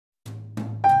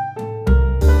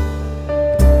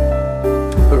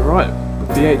Right,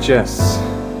 VHS.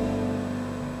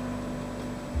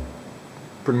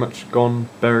 Pretty much gone,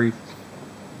 buried,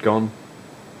 gone,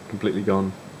 completely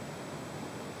gone.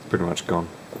 It's pretty much gone.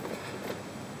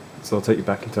 So I'll take you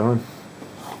back in time.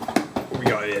 What we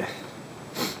got here?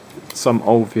 Some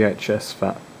old VHS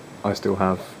that I still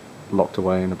have locked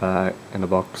away in a bag, in a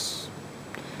box.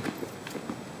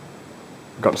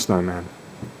 Got the Snowman.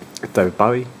 David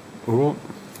Bowie. Alright.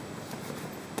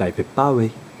 David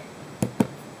Bowie.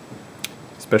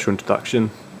 Special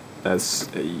introduction. As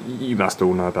you must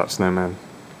all know about Snowman.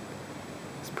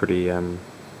 It's pretty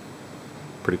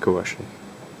cool actually.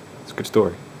 It's a good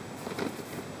story.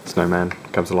 Snowman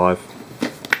comes alive,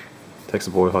 takes a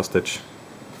boy hostage,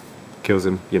 kills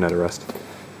him, you know the rest.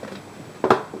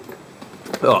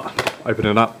 Oh, open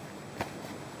it up.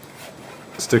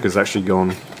 The sticker's actually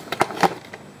gone.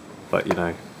 But you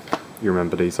know, you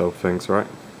remember these old things, right?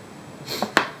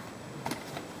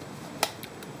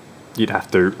 You'd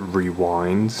have to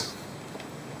rewind.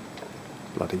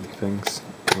 Bloody things.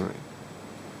 Right.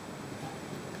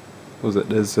 What was it?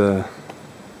 There's you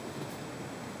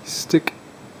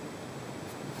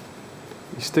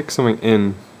stick something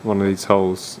in one of these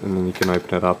holes and then you can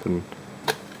open it up and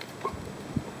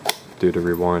do the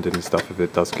rewinding and stuff if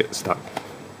it does get stuck.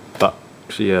 But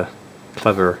actually a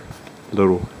clever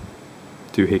little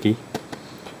doohickey.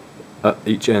 At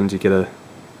each end you get a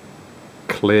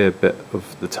clear bit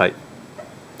of the tape,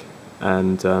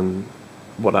 and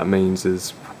what that means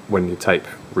is when your tape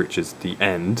reaches the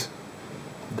end,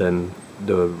 then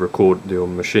your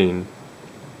machine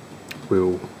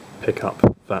will pick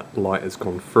up that light has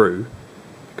gone through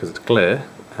because it's clear,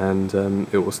 and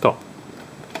it will stop.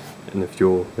 And if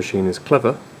your machine is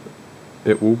clever,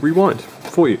 it will rewind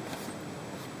for you.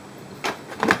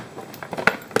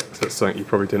 So that's something you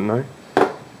probably didn't know.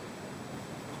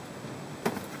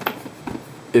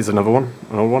 Here's another one,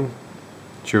 an old one.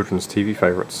 Children's TV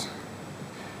favourites.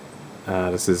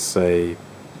 This is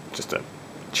just a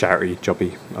charity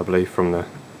jobby, I believe, from the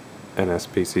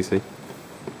NSPCC.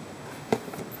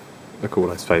 Look at all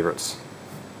those favourites.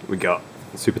 We got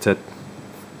Super Ted,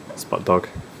 Spot Dog,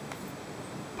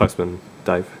 Postman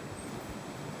Dave,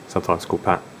 sometimes called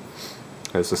Pat.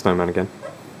 There's the Snowman again.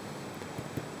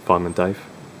 Fireman Dave,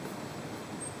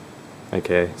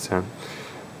 aka Sam.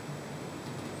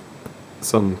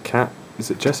 Some cat,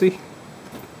 is it Jesse?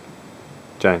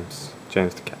 James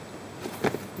the cat.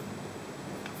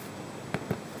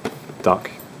 Duck.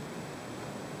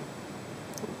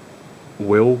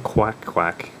 Will Quack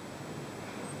Quack.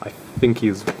 I think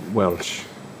he's Welsh.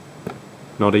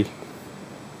 Noddy.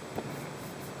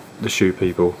 The Shoe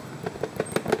People.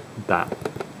 That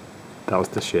was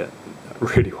the shit.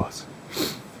 That really was.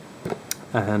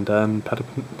 And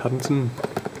Paddington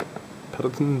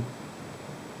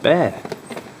Bear.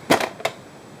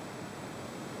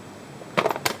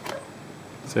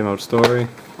 Same old story.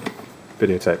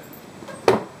 Videotape.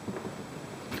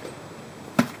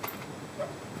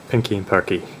 Pinky and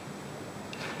Perky.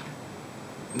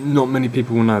 Not many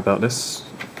people will know about this,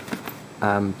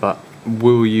 but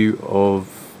will you have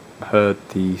heard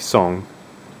the song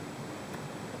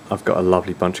I've Got a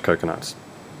Lovely Bunch of Coconuts?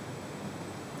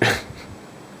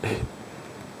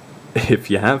 If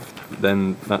you have,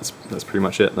 then that's pretty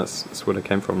much it. That's where it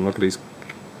came from. Look at these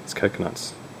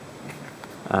coconuts.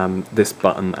 This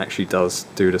button actually does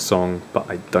do the song, but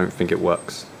I don't think it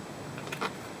works.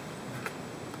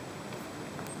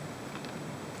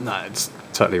 No, it's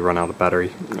totally run out of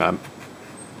battery.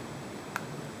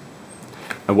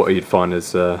 And what you'd find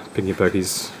is Pinky and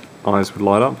Perky's eyes would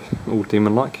light up, all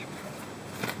demon-like.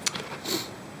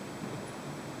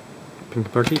 Pinky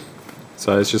and Perky.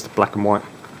 So it's just a black and white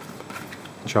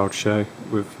child show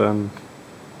with some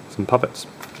puppets.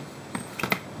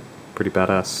 Pretty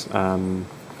badass.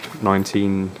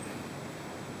 19.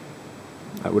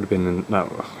 That would have been in,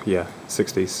 no, yeah,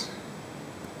 60s.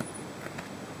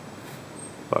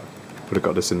 But would have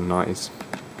got this in the 90s.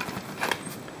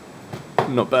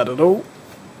 Not bad at all.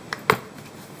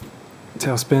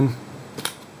 Tailspin.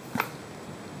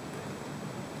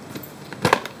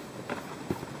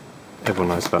 Everyone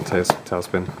knows about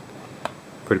Tailspin.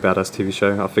 Pretty badass TV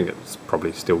show. I think it's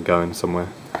probably still going somewhere.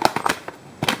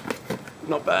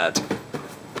 Not bad.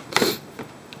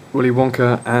 Willy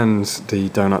Wonka and the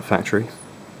Donut Factory.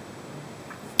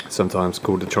 Sometimes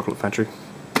called the Chocolate Factory.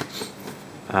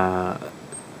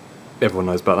 Everyone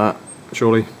knows about that,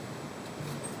 surely.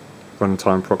 Running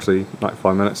time approximately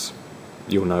 95 minutes.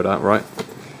 You'll know that, right?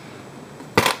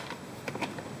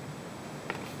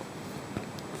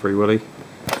 Free Willy.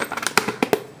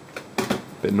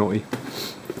 Bit naughty.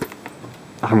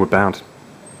 Homeward Bound.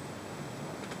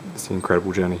 It's the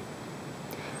incredible journey.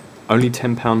 Only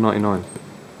 £10.99.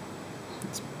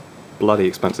 It's bloody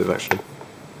expensive, actually.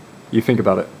 You think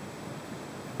about it.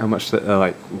 How much they're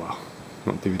like, well,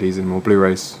 not DVDs anymore,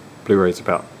 Blu-rays. Blu-rays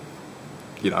about,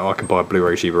 you know, I can buy a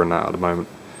Blu-ray cheaper than that at the moment.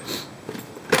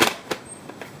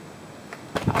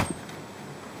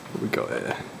 What we got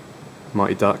here?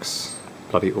 Mighty Ducks.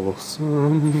 Bloody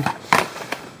awesome.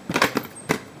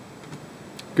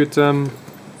 Good,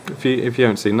 if you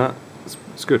haven't seen that,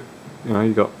 it's good. You know,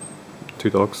 you got 2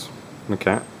 dogs and a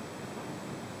cat.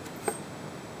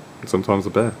 And sometimes a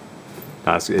bear.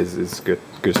 It's good.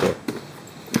 Good story.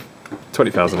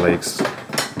 20,000 Leagues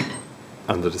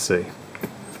Under the Sea.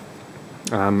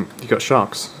 You got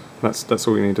sharks. That's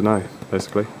all you need to know,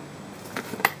 basically.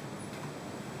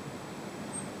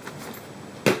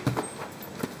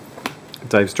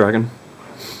 Dave's Dragon.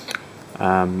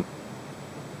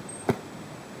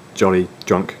 Jolly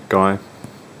drunk guy,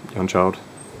 young child,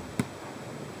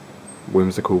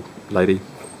 whimsical lady,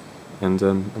 and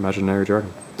imaginary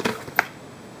dragon.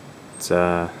 It's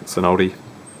an oldie,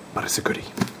 but it's a goodie.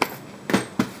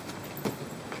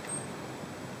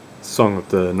 Song of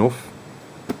the North.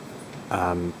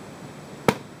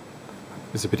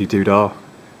 Zippity doo dah,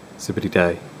 zippity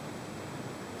day.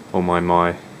 Oh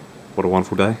my, what a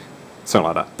wonderful day.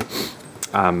 Something like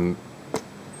that.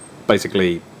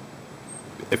 Basically,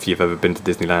 if you've ever been to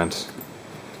Disneyland,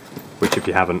 which if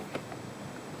you haven't,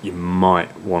 you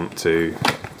might want to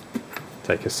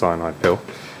take a cyanide pill.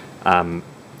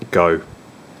 Go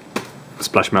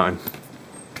Splash Mountain.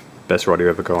 Best ride you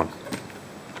ever go on.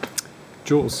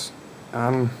 Jaws.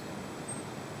 Not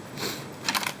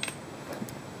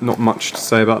much to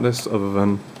say about this other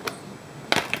than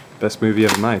best movie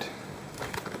ever made.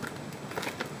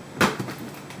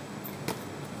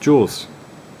 Jaws.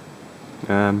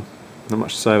 Not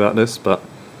much to say about this, but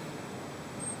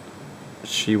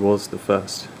she was the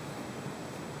first.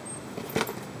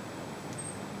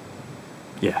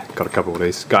 Yeah, got a couple of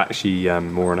these. Got actually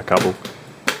more than a couple,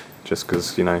 just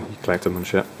because, you know, you collect them and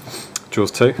shit.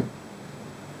 Jaws 2.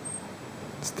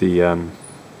 It's the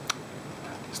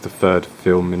 3rd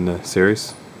film in the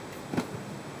series.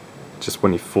 Just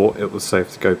when you thought it was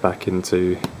safe to go back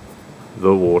into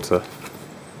the water.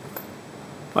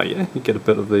 Oh yeah, you get a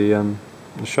bit of the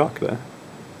shark there.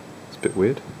 It's a bit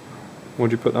weird.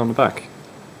 Why'd you put that on the back?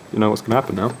 You know what's going to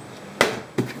happen now.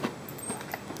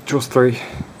 Jaws 3.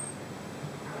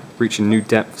 Reaching new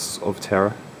depths of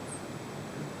terror.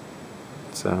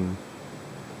 It's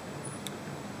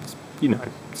you know,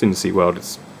 it's in the sea world.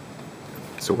 It's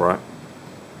alright.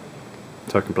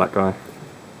 Token black guy.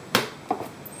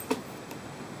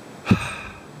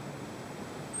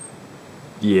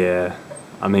 Yeah,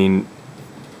 I mean,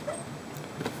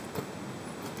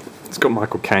 it's got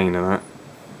Michael Caine in it,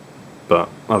 but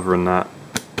other than that,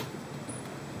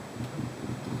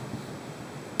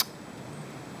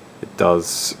 it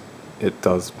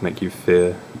does make you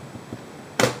fear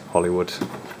Hollywood.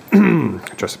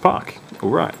 Jurassic Park.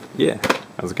 Alright, yeah,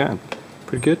 how's it going?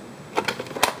 Pretty good?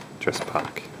 Jurassic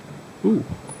Park. Ooh.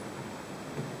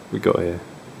 We got here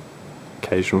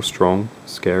occasional, strong,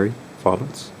 scary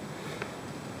violence.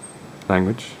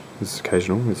 Language is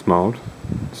occasional, it's mild,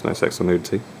 there's no sex or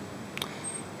nudity.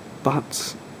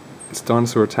 But its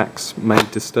dinosaur attacks may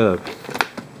disturb.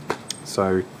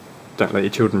 So don't let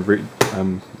your children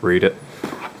read it.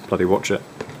 Bloody watch it.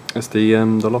 It's the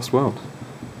Lost World.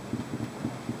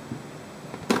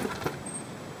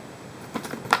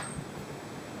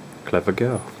 Clever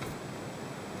girl.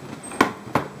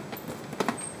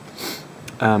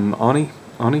 Arnie.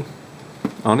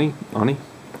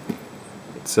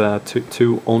 It's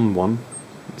 2 on 1.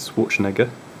 It's Schwarzenegger,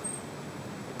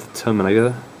 the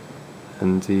Terminator,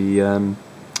 and the I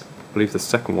believe the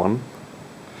second one.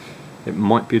 It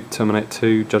might be Terminator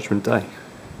 2 Judgment Day.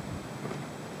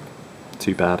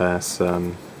 2 badass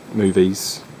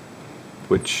movies,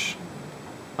 which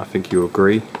I think you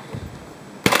agree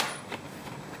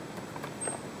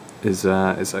is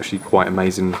actually quite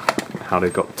amazing how they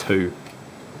got two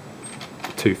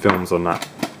films on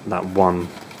that one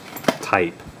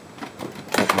tape.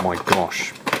 Oh my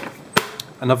gosh.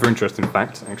 Another interesting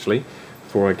fact, actually,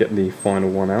 before I get the final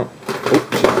one out.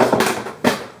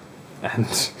 Oh,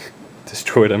 and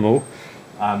destroy them all.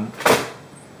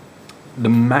 The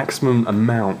maximum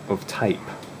amount of tape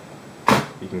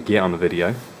you can get on the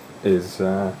video is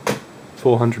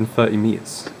 430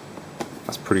 meters.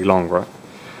 That's pretty long, right?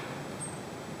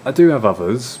 I do have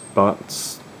others,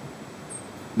 but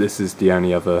this is the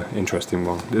only other interesting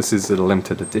one. This is a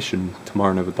limited edition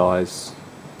Tomorrow Never Dies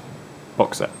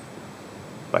box set,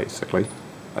 basically,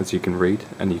 as you can read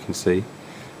and you can see.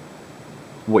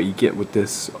 What you get with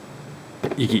this,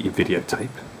 you get your videotape,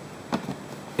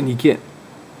 and you get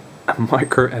a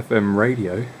micro FM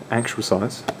radio, actual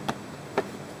size,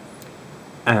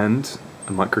 and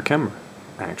a micro camera,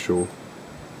 actual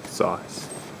size.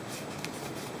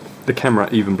 The camera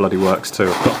even bloody works too.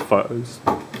 I've got photos.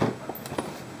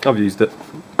 I've used it.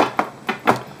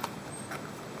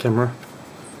 Camera.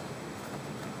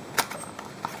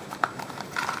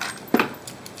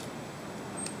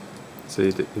 So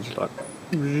you just like,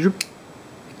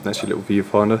 that's your little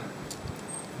viewfinder,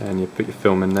 and you put your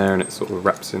film in there, and it sort of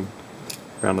wraps in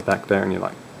around the back there, and you're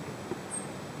like,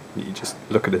 you just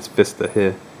look at this vista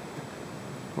here.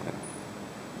 Wow.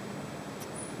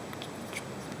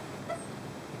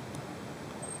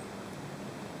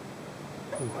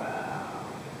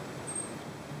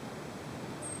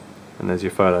 And there's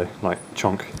your photo, like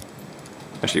chonk.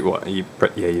 Actually, what you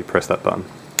press that button.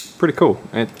 Pretty cool.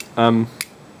 It's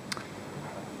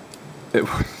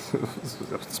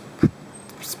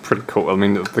pretty cool. I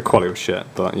mean, the quality was shit,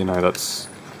 but you know that's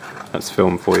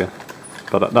film for you.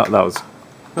 But that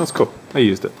was cool. I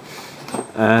used it,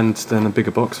 and then a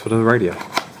bigger box for the radio.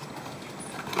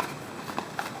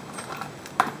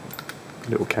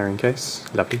 Little carrying case,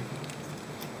 lovely.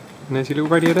 And there's your little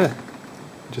radio there.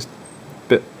 Just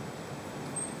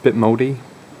bit mouldy.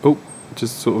 Oh,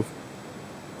 just sort of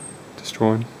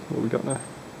destroying what we got there.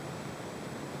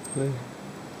 There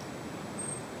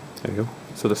you go.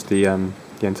 So that's the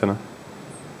antenna.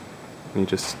 And you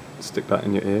just stick that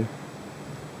in your ear,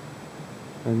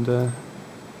 and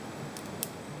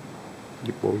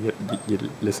you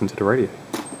listen to the radio.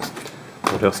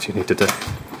 What else do you need to do?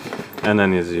 And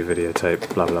then there's your videotape.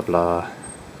 Blah blah blah.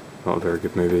 Not a very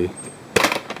good movie.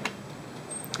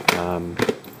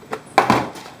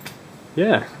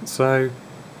 Yeah, so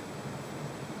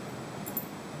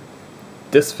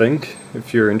this thing,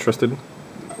 if you're interested,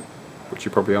 which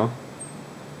you probably are,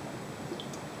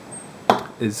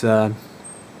 is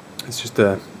it's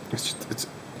a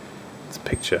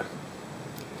picture.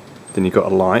 Then you got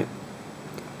a light,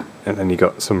 and then you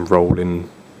got some rolling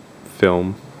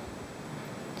film,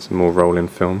 some more rolling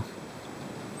film,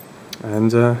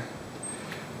 and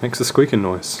makes a squeaking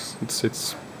noise.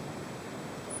 It's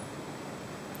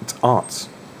art.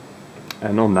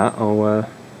 And on that, I'll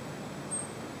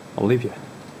leave you.